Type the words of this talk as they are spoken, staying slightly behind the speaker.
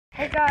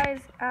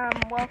guys,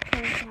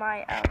 welcome to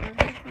my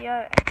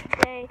video. And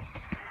today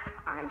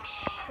I'm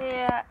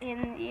here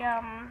in the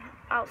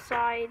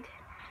outside,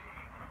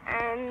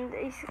 and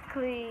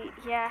basically,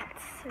 yeah,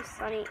 it's so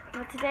sunny.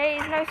 But today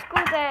is no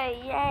school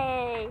day,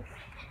 yay!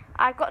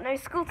 I've got no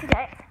school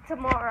today,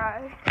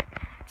 tomorrow,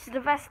 which is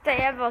the best day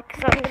ever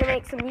because I'm gonna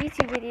make some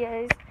YouTube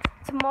videos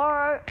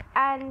tomorrow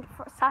and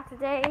for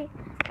Saturday,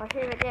 my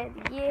favorite day of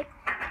the year.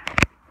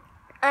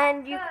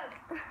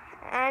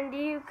 And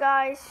you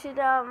guys should,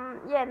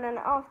 and then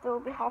after will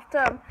be half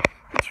term,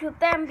 which will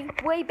then be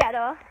way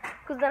better,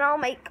 because then I'll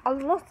make a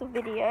lot of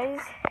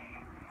videos.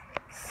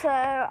 So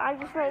I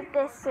just made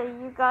this so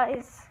you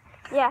guys,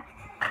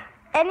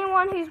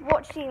 anyone who's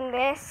watching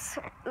this,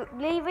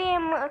 leave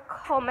him a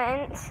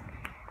comment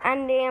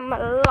and him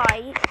a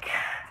like.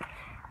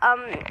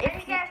 If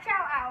you get a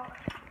shout out.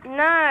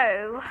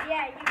 No.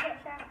 Yeah, you get a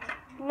shout out.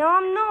 No,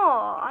 I'm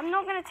not. I'm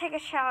not going to take a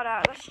shout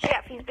out. That's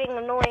Jeff. He's being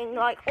annoying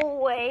like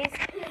always.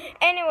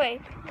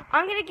 Anyway,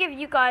 I'm going to give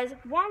you guys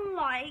one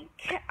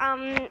like.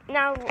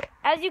 Now,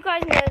 as you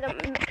guys know, the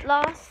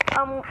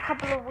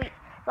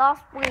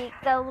last week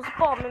there was a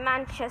bomb in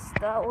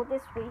Manchester, or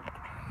this week,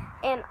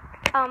 in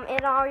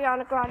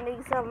Ariana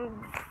Grande's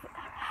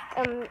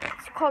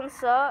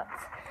concert.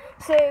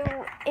 So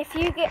if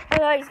you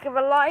guys give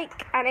a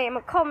like and aim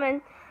a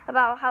comment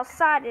about how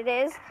sad it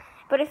is,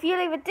 but if you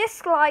leave a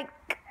dislike,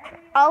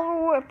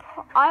 I'll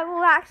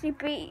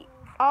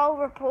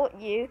report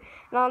you,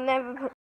 and I'll never put